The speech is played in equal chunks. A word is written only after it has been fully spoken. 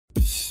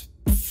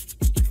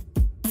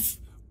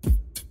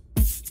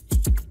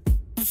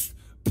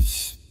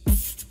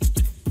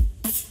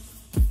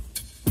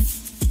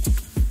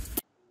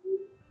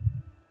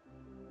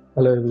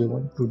Hello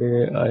everyone,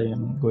 today I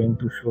am going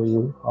to show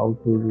you how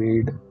to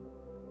read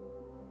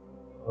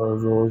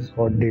rows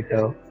or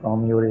data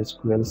from your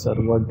SQL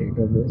Server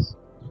database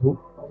through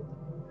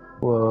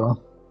Python.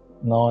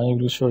 Now I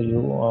will show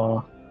you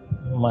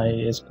my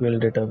SQL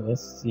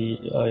database.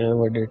 See, I have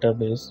a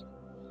database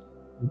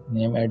with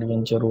name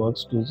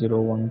AdventureWorks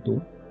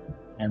 2012,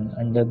 and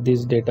under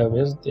this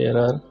database there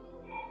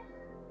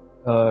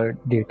are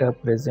data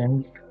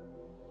present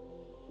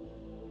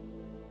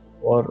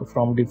or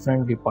from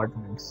different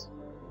departments,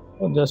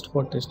 or just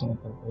for testing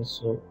purpose.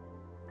 So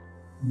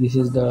this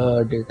is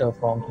the data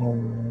from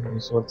human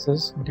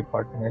resources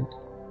department.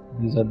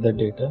 These are the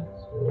data.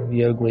 So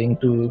we are going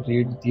to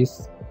read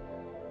these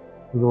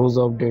rows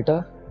of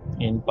data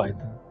in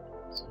Python.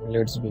 So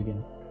let's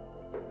begin.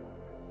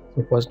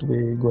 So first we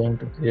are going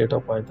to create a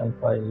Python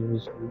file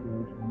which we are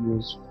going to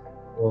use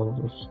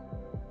for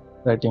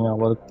writing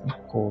our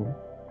code,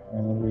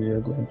 and we are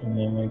going to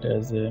name it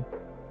as a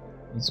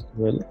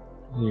SQL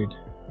read.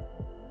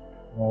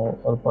 Now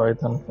our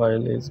Python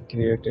file is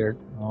created.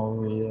 Now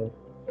we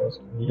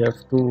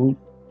have to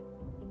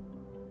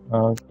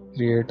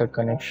create a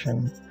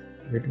connection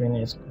between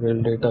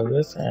SQL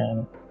database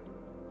and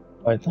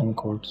Python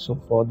code. So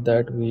for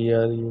that we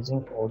are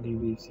using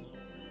ODBC.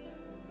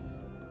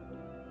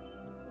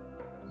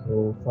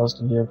 So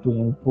first we have to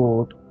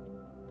import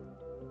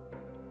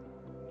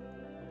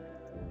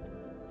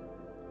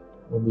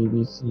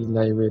ODBC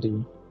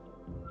library.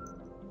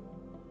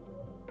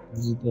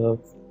 This is the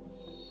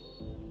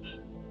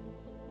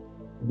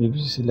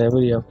ODBC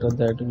library. After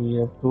that we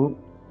have to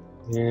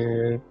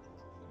create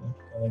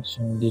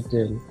connection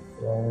detail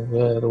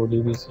where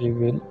ODBC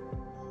will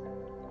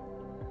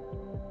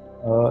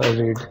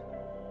read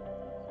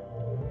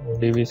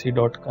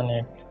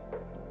odbc.connect.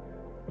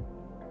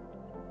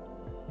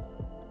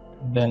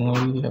 Then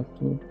we have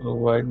to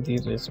provide the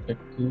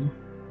respective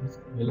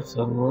SQL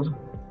Server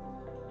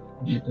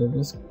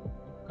database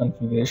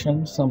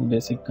configuration, some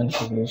basic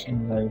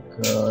configuration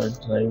like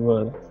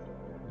driver,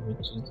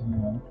 which is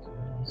the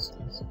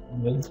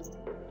SQL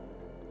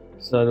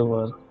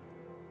Server.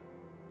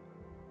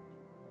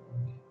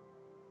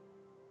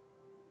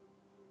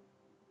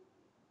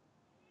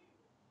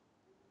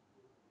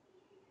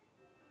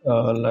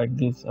 Like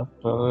this,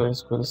 after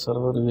SQL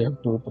Server we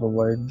have to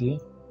provide the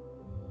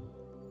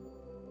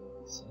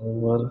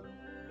server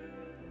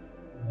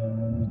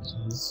name, which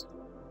is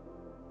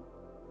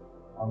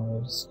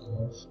our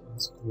stuff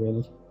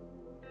SQL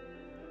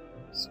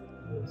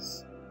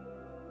Express.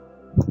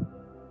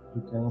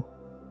 You can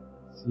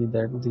see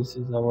that this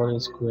is our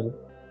SQL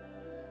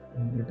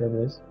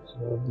database.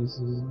 So this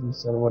is the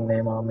server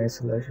name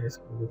army/SQL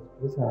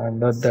Express.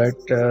 Under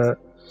that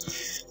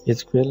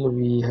SQL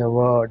we have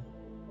a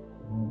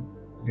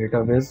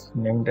database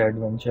named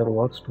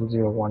AdventureWorks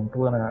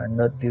 2012, and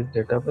under this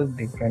database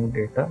different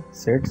data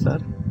sets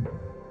are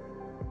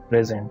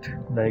present,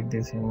 like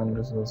this human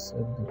resources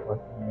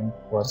department,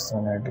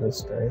 person,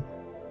 address type.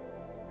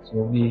 So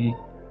we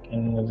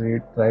can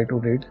try to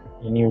read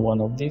any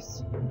one of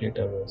these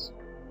database.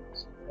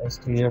 So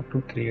first we have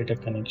to create a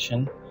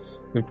connection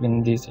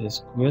between this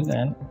SQL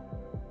and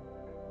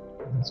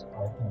this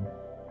Python.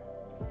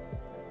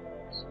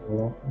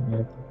 So we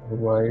have to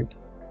provide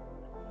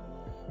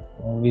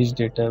which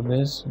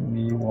database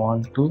we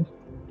want to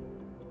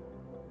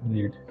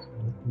read. So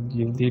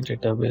give the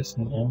database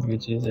name,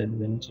 which is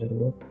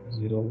AdventureWorks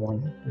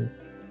 012.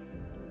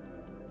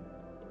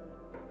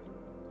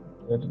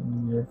 Then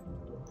we have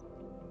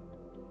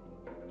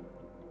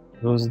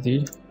to use the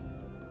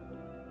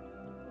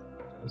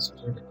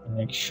trusted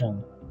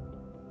connection.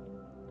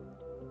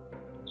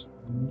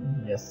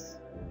 Yes.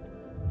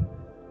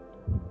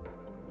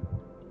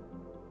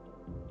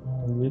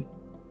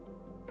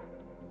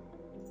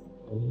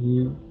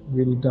 We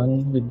will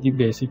done with the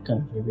basic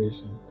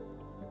configuration.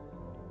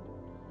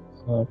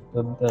 So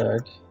after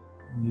that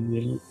we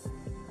will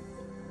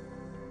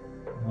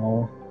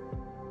now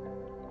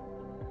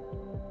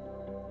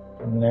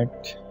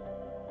connect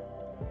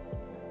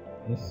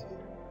this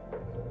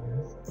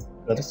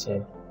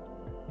cursor.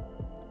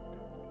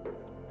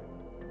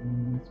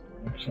 This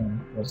function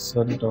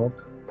cursor dot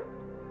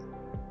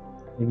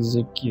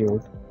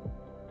execute.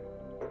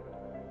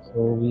 So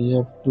we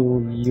have to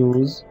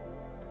use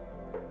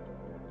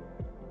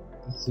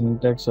the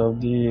syntax of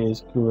the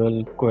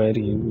SQL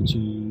query which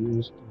we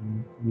use to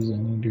use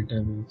any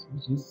database,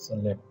 which is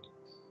select.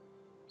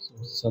 So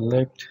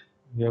select,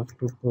 we have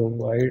to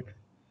provide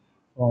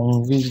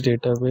from which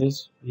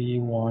database we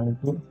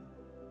want to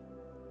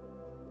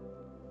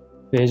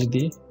fetch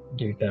the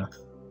data.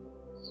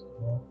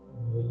 So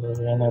we will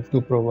again have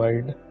to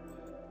provide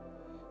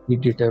the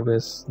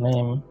database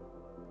name,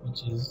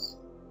 which is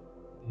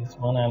this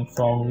one, and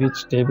from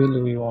which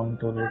table we want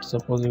to read.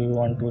 Suppose we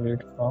want to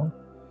read from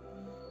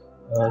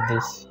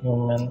this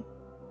human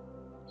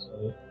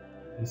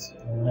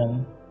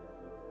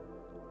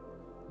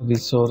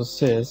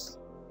resources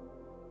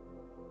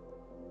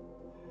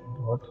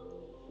dot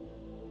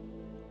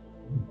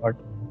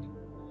department.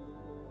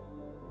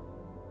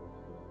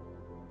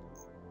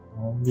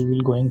 Now we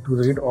will going to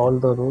read all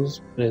the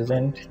rows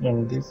present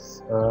in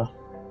this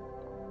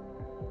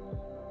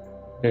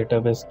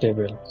database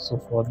table. So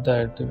for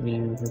that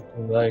we will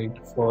write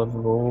for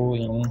row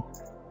in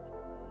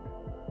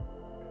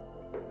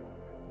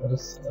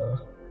first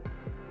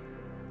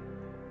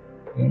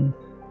int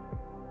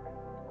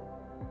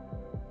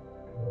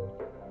row.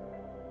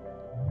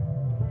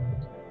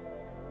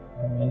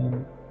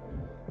 When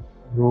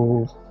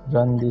you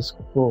run this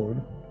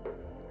code,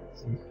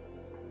 see,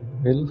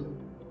 it will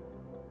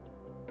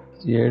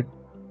create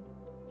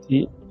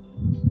the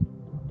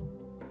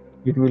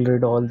it will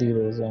read all the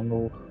rows,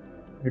 and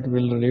it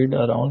will read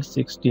around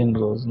 16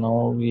 rows.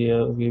 Now we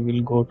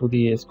will go to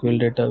the SQL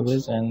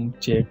database and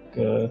check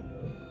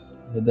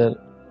whether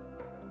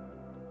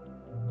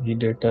the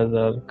data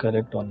are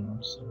correct or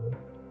not. So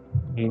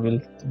we will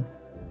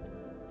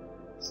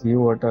see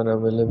what are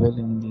available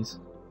in this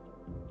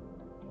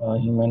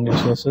human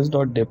resources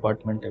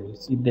department table.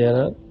 See, there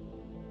are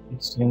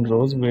 16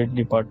 rows with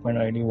department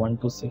ID 1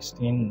 to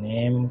 16,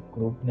 name,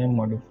 group name,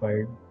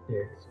 modified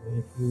date. So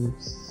if you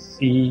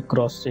see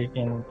cross check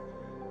in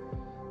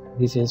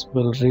this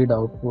SQL read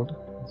output,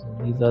 so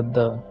these are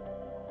the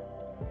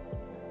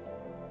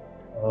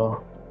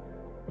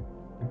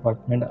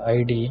department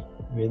ID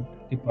with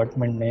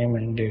department name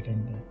and date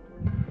in there.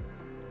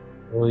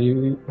 So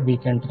we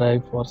can try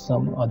for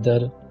some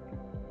other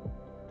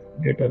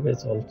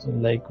database also,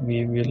 like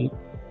we will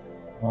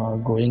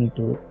going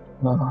to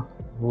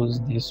use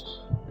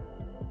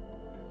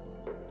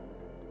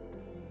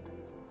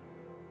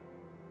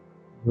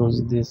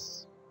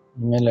this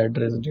email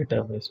address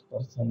database,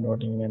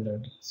 person.email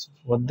address.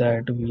 For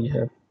that we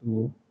have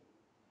to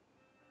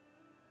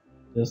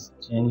just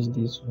change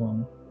this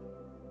one.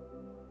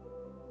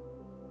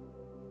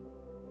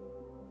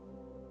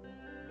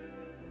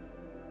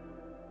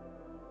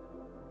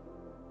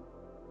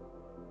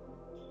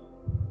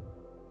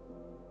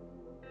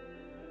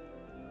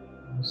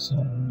 So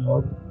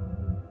not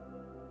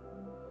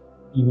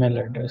email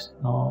address.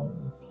 Now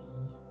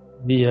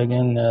we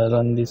again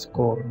run this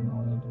code.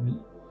 Now it will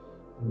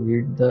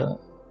read the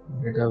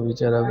data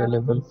which are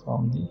available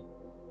from the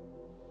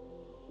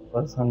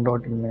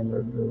person.email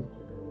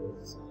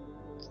address.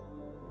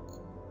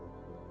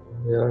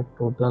 There are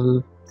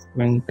total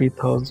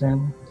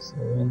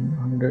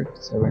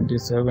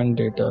 20,777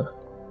 data.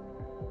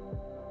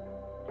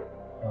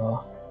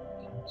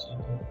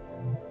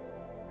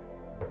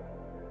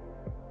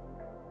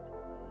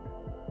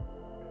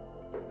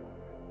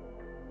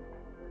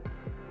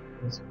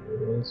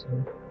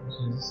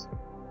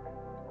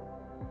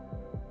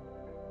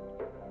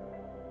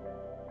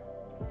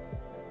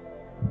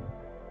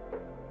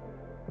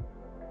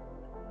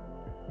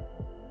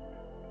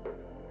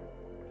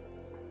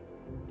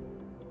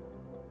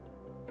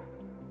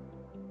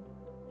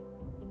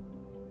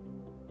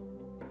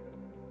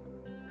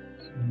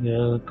 There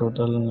are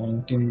total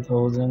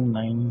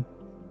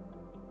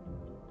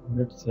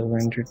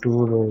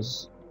 19,972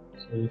 rows.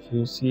 So if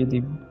you see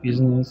the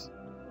business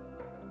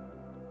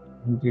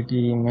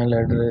entity email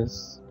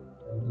address,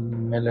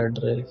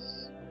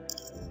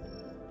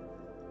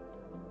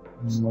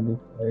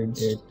 modified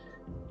date.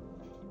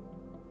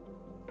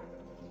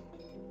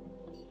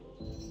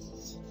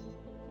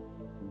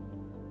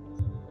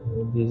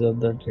 So these are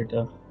the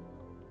data.